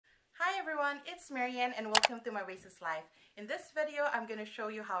everyone, it's Marianne and welcome to my Oasis Life. In this video, I'm going to show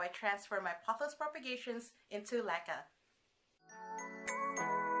you how I transfer my POTHOS propagations into LECA.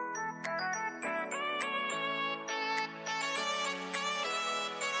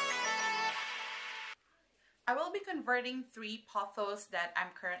 I will be converting 3 POTHOS that I'm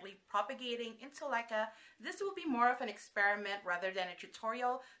currently propagating into LECA. This will be more of an experiment rather than a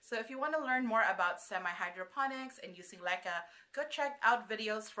tutorial. So if you want to learn more about semi-hydroponics and using LECA, go check out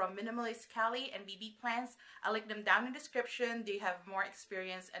videos from Minimalist Callie and BB Plants. I'll link them down in the description. They have more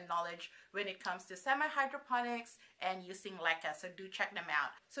experience and knowledge when it comes to semi-hydroponics and using LECA, so do check them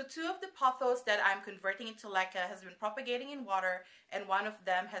out. So 2 of the POTHOS that I'm converting into LECA has been propagating in water, and 1 of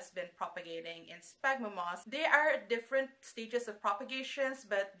them has been propagating in sphagnum moss. They are at different stages of propagations,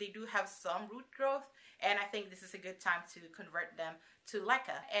 but they do have some root growth, and I think this is a good time to convert them to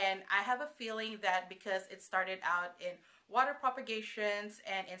LECA. And I have a feeling that because it started out in water propagations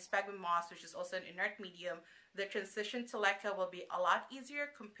and in sphagnum moss, which is also an inert medium, the transition to LECA will be a lot easier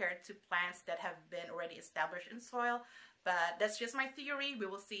compared to plants that have been already established in soil. But that's just my theory. We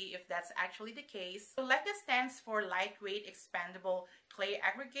will see if that's actually the case. So LECA stands for lightweight expandable clay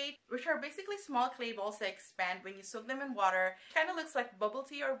aggregate, which are basically small clay balls that expand when you soak them in water. Kind of looks like bubble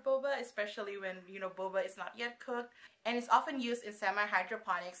tea or boba, especially when boba is not yet cooked. And it's often used in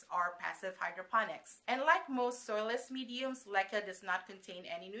semi-hydroponics or passive hydroponics. And like most soilless mediums, LECA does not contain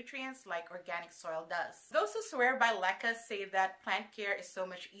any nutrients like organic soil does. Those who swear by LECA say that plant care is so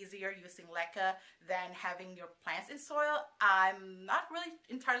much easier using LECA than having your plants in soil. I'm not really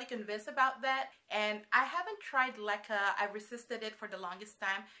entirely convinced about that, and I haven't tried LECA. I've resisted it for the longest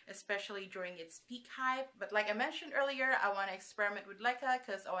time, especially during its peak hype. But like I mentioned earlier, I want to experiment with LECA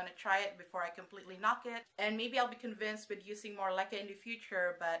because I want to try it before I completely knock it, and maybe I'll be convinced with using more LECA in the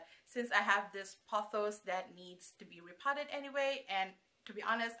future. But since I have this POTHOS that needs to be repotted anyway, and to be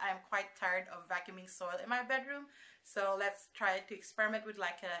honest, I'm quite tired of vacuuming soil in my bedroom, so let's try to experiment with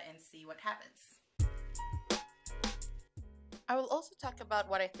LECA and see what happens. I will also talk about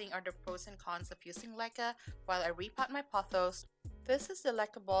what I think are the pros and cons of using LECA while I repot my POTHOS. This is the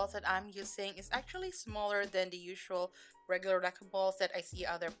LECA balls that I'm using. It's actually smaller than the usual regular LECA balls that I see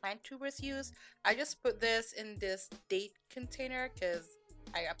other plant tubers use. I just put this in this date container because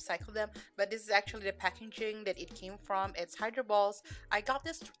I upcycle them, but this is actually the packaging that it came from. It's hydro balls. I got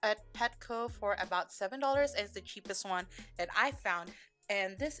this at Petco for about $7 and it's the cheapest one that I found.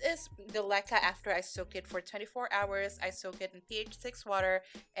 And this is the LECA after I soaked it for 24 hours. I soak it in pH 6 water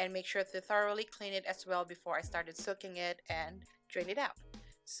and make sure to thoroughly clean it as well before I started soaking it and drain it out.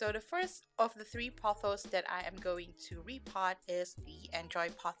 So the first of the 3 POTHOS that I am going to repot is the Enjoy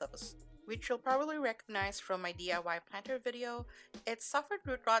POTHOS, which you'll probably recognize from my DIY planter video. It suffered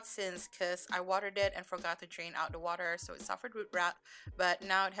root rot since because I watered it and forgot to drain out the water, so it suffered root rot, but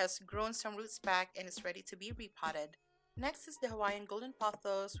now it has grown some roots back and is ready to be repotted. Next is the Hawaiian Golden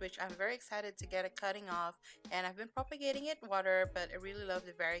POTHOS, which I'm very excited to get a cutting of, and I've been propagating it in water, but I really love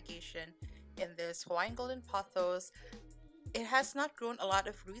the variegation in this Hawaiian Golden POTHOS. It has not grown a lot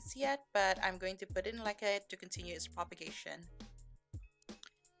of roots yet, but I'm going to put it in LECA to continue its propagation.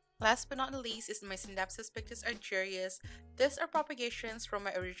 Last but not the least is my Synapsis Pictus argyrius. These are propagations from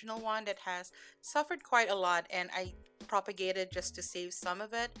my original one that has suffered quite a lot, and I propagated just to save some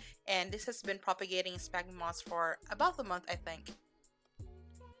of it, and this has been propagating in sphagnum moss for about a month, I think.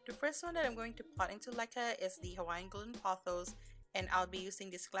 The first one that I'm going to pot into LECA is the Hawaiian Golden POTHOS, and I'll be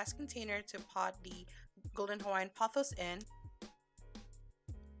using this glass container to pot the Golden Hawaiian POTHOS in.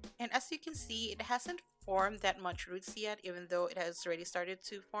 And as you can see, it hasn't formed that much roots yet, even though it has already started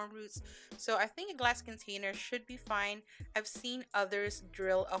to form roots. So I think a glass container should be fine. I've seen others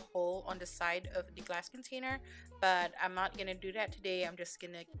drill a hole on the side of the glass container, but I'm not gonna do that today. I'm just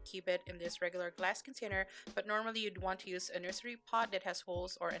gonna keep it in this regular glass container. But normally you'd want to use a nursery pot that has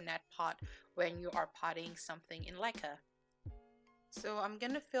holes or a net pot when you are potting something in LECA. So I'm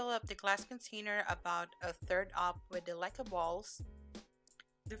gonna fill up the glass container about a third up with the LECA balls.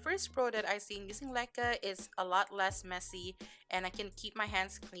 The first pro that I see in using LECA is a lot less messy, and I can keep my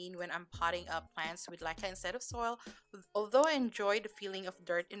hands clean when I'm potting up plants with LECA instead of soil. Although I enjoy the feeling of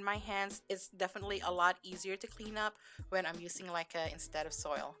dirt in my hands, it's definitely a lot easier to clean up when I'm using LECA instead of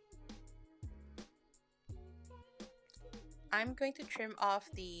soil. I'm going to trim off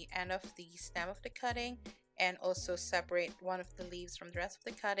the end of the stem of the cutting and also separate one of the leaves from the rest of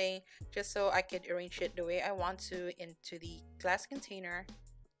the cutting, just so I could arrange it the way I want to into the glass container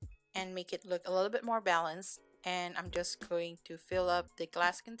and make it look a little bit more balanced. And I'm just going to fill up the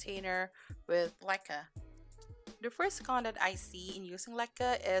glass container with LECA. The first con that I see in using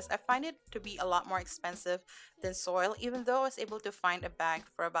LECA is I find it to be a lot more expensive than soil. Even though I was able to find a bag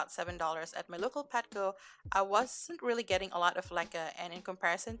for about $7 at my local Petco, I wasn't really getting a lot of LECA, and in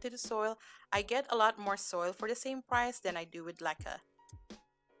comparison to the soil, I get a lot more soil for the same price than I do with LECA.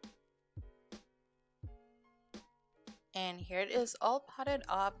 And here it is all potted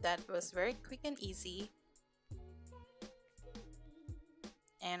up. That was very quick and easy.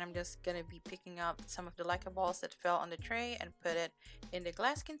 And I'm just gonna be picking up some of the LECA balls that fell on the tray and put it in the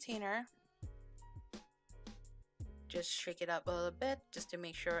glass container. Just shake it up a little bit just to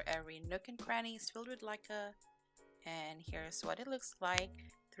make sure every nook and cranny is filled with LECA. And here's what it looks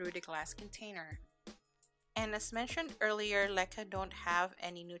like through the glass container. And as mentioned earlier, LECA don't have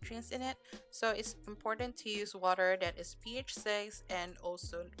any nutrients in it, so it's important to use water that is pH 6 and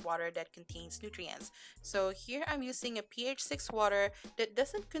also water that contains nutrients. So here I'm using a pH 6 water that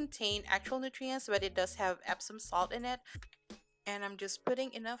doesn't contain actual nutrients, but it does have Epsom salt in it. And I'm just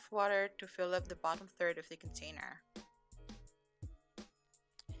putting enough water to fill up the bottom third of the container.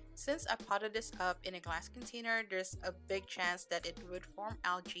 Since I potted this up in a glass container, there's a big chance that it would form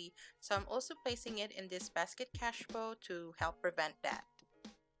algae, so I'm also placing it in this basket cash bowl to help prevent that.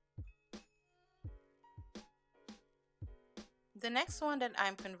 The next one that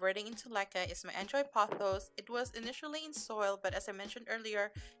I'm converting into LECA is my POTHOS. It was initially in soil, but as I mentioned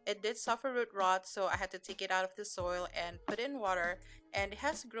earlier, it did suffer root rot, so I had to take it out of the soil and put it in water. And it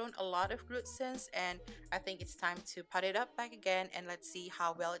has grown a lot of roots since, and I think it's time to pot it up back again, and let's see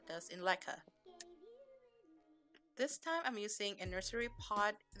how well it does in LECA. This time I'm using a nursery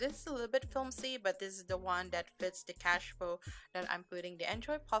pot. This is a little bit flimsy, but this is the one that fits the cash bowl that I'm putting the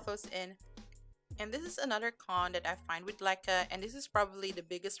POTHOS in. And this is another con that I find with LECA, and this is probably the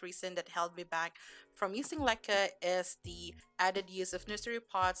biggest reason that held me back from using LECA, is the added use of nursery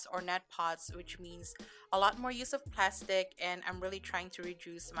pots or net pots, which means a lot more use of plastic, and I'm really trying to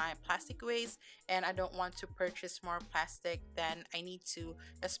reduce my plastic waste, and I don't want to purchase more plastic than I need to,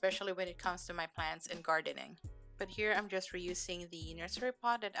 especially when it comes to my plants and gardening. But here I'm just reusing the nursery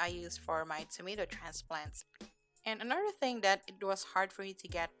pot that I use for my tomato transplants. And another thing that it was hard for me to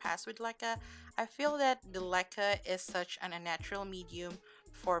get past with LECA, I feel that the LECA is such an unnatural medium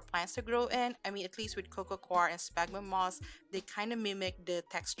for plants to grow in. I mean, at least with coco coir and sphagnum moss, they kind of mimic the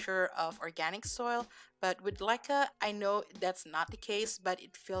texture of organic soil. But with LECA, I know that's not the case, but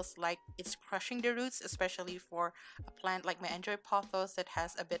it feels like it's crushing the roots, especially for a plant like my POTHOS that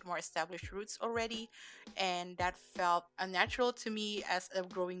has a bit more established roots already. And that felt unnatural to me as a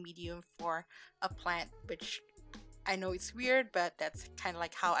growing medium for a plant, which I know it's weird, but that's kind of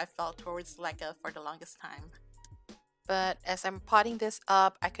like how I felt towards LECA for the longest time. But as I'm potting this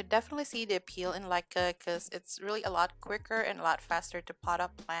up, I could definitely see the appeal in LECA because it's really a lot quicker and a lot faster to pot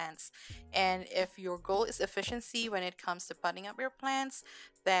up plants. And if your goal is efficiency when it comes to potting up your plants,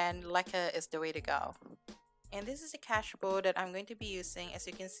 then LECA is the way to go. And this is a cash bowl that I'm going to be using. As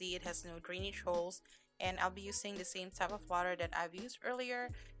you can see, it has no drainage holes, and I'll be using the same type of water that I've used earlier.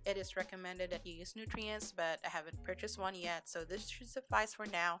 It is recommended that you use nutrients, but I haven't purchased one yet, so this should suffice for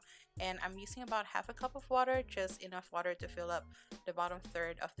now. And I'm using about half a cup of water, just enough water to fill up the bottom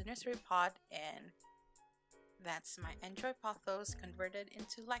third of the nursery pot, and that's my POTHOS converted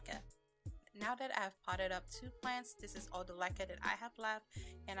into LECA. Now that I've potted up 2 plants, this is all the LECA that I have left,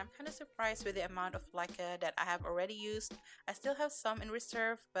 and I'm kind of surprised with the amount of LECA that I have already used. I still have some in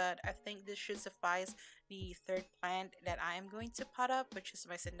reserve, but I think this should suffice the third plant that I am going to pot up, which is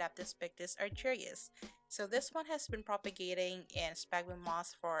my Synaptis pictus argyrius. So this one has been propagating in sphagnum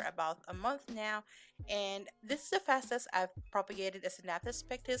moss for about a month now, and this is the fastest I've propagated a Synaptis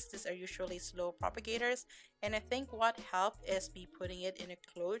pictus. These are usually slow propagators, and I think what helped is me putting it in a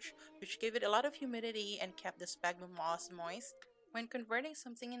cloche, which gave it a lot of humidity and kept the sphagnum moss moist. When converting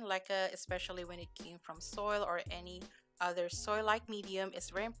something in LECA, especially when it came from soil or any other soil-like medium,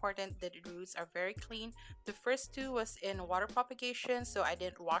 it's very important that the roots are very clean. The first 2 was in water propagation, so I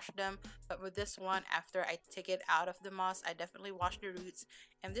didn't wash them, but with this one, after I take it out of the moss, I definitely washed the roots.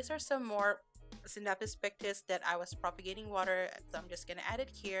 And these are some more Synaptis pictus that I was propagating water, so I'm just gonna add it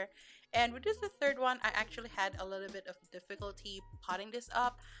here. And with this, the third one, I actually had a little bit of difficulty potting this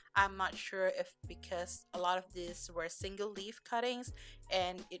up. I'm not sure if because a lot of these were single leaf cuttings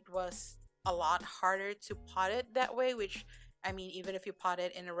and it was a lot harder to pot it that way, which I mean, even if you pot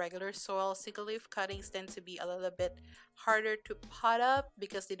it in a regular soil, single leaf cuttings tend to be a little bit harder to pot up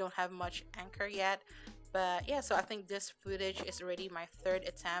because they don't have much anchor yet. But yeah, so I think this footage is already my 3rd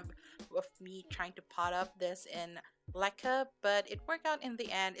attempt of me trying to pot up this in LECA, but it worked out in the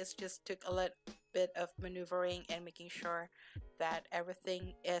end. It just took a little bit of maneuvering and making sure that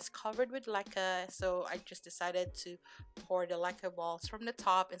everything is covered with LECA, so I just decided to pour the LECA balls from the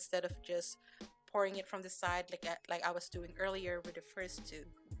top instead of just pouring it from the side like I was doing earlier with the first two.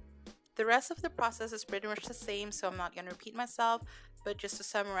 The rest of the process is pretty much the same, so I'm not going to repeat myself, but just to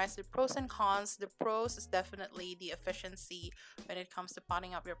summarize the pros and cons, the pros is definitely the efficiency when it comes to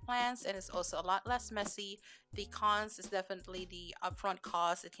potting up your plants, and it's also a lot less messy. The cons is definitely the upfront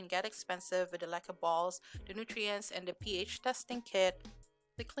cost. It can get expensive with the LECA balls, the nutrients, and the pH testing kit.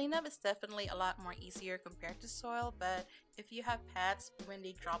 The cleanup is definitely a lot more easier compared to soil, but if you have pets, when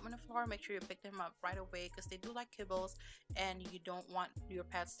they drop on the floor, make sure you pick them up right away because they do like kibbles and you don't want your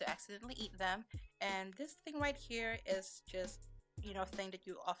pets to accidentally eat them. And this thing right here is just, thing that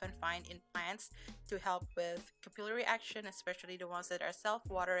you often find in plants to help with capillary action, especially the ones that are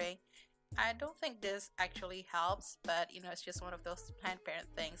self-watering. I don't think this actually helps, but it's just one of those plant parent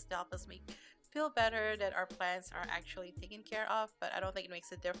things to help us make feel better that our plants are actually taken care of, but I don't think it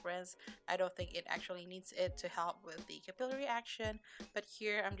makes a difference. I don't think it actually needs it to help with the capillary action. But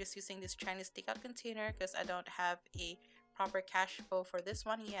here I'm just using this Chinese takeout container because I don't have a proper cash flow for this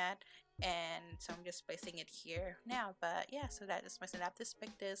one yet, and so I'm just placing it here now. But yeah, so that is my synaptis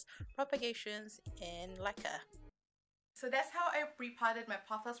pictus propagations in LECA. So that's how I repotted my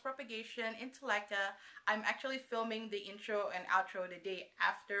POTHOS propagation into LECA. I'm actually filming the intro and outro the day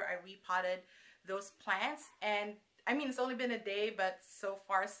after I repotted those plants, and I mean, it's only been a day, but so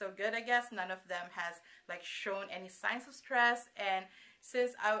far so good, I guess. None of them has like shown any signs of stress, and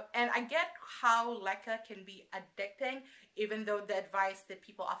I get how LECA can be addicting, even though the advice that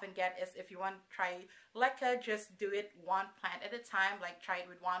people often get is if you want to try LECA, just do it one plant at a time, like try it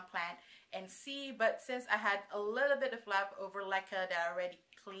with one plant and see. But since I had a little bit of leftover LECA that I already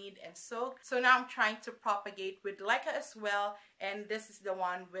cleaned and soaked, so now I'm trying to propagate with LECA as well, and this is the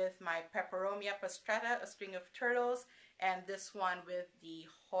one with my Peperomia prostrata, a string of turtles, and this one with the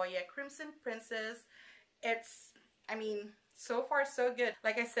Hoya Crimson Princess. So far so good.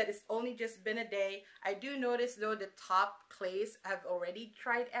 Like I said, it's only just been a day. I do notice though the top clays have already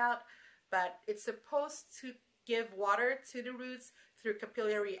dried out, but it's supposed to give water to the roots through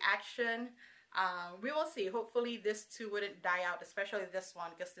capillary action. We will see. Hopefully this too wouldn't die out, especially this one,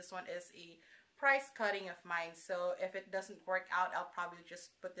 because this one is a price cutting of mine. So if it doesn't work out, I'll probably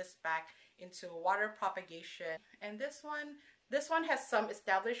just put this back into water propagation. And this one has some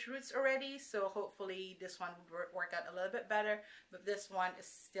established roots already, so hopefully this one would work out a little bit better, but this one is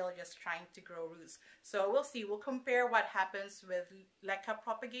still just trying to grow roots. So we'll see. We'll compare what happens with LECA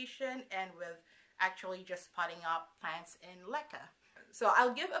propagation and with actually just potting up plants in LECA. So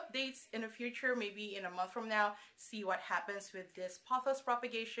I'll give updates in the future, maybe in a month from now, see what happens with this POTHOS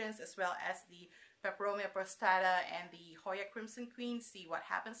propagations as well as the Peperomia prostrata and the Hoya Crimson Queen, see what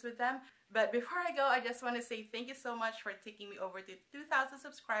happens with them. But before I go, I just want to say thank you so much for taking me over to 2,000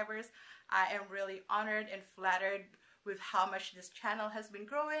 subscribers. I am really honored and flattered with how much this channel has been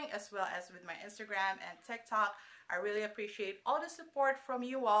growing, as well as with my Instagram and TikTok. I really appreciate all the support from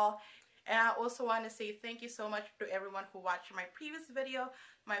you all. And I also want to say thank you so much to everyone who watched my previous video,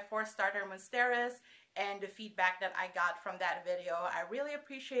 my 4-starter monsteras, and the feedback that I got from that video. I really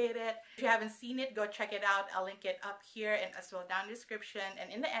appreciate it. If you haven't seen it, go check it out. I'll link it up here and as well down in the description,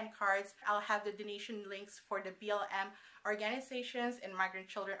 and in the end cards I'll have the donation links for the BLM organizations and migrant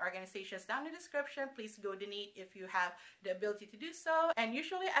children organizations down in the description. Please go donate if you have the ability to do so. And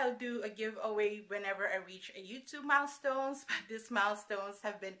usually I'll do a giveaway whenever I reach a YouTube milestones, but these milestones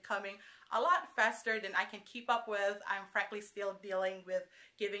have been coming a lot faster than I can keep up with. I'm frankly still dealing with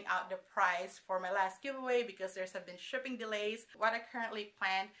giving out the prize for my last giveaway because there's have been shipping delays. What I currently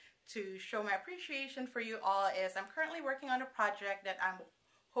plan to show my appreciation for you all is I'm currently working on a project that I'm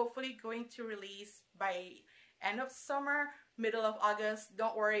hopefully going to release by end of summer, middle of August.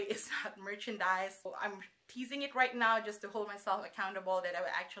 Don't worry, it's not merchandise. I'm teasing it right now just to hold myself accountable that I will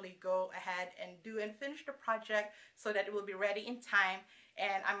actually go ahead and do and finish the project so that it will be ready in time.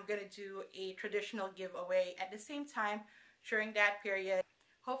 And I'm gonna do a traditional giveaway at the same time during that period.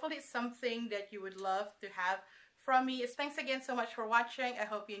 Hopefully it's something that you would love to have from me. Thanks again so much for watching. I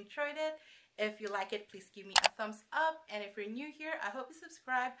hope you enjoyed it. If you like it, please give me a thumbs up. And if you're new here, I hope you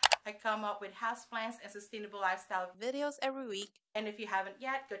subscribe. I come up with houseplants and sustainable lifestyle videos every week. And if you haven't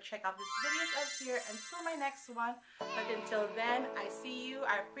yet, go check out these videos up here until my next one. But until then, I see you.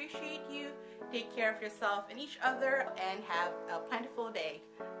 I appreciate you. Take care of yourself and each other and have a plentiful day.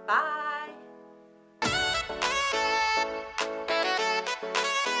 Bye!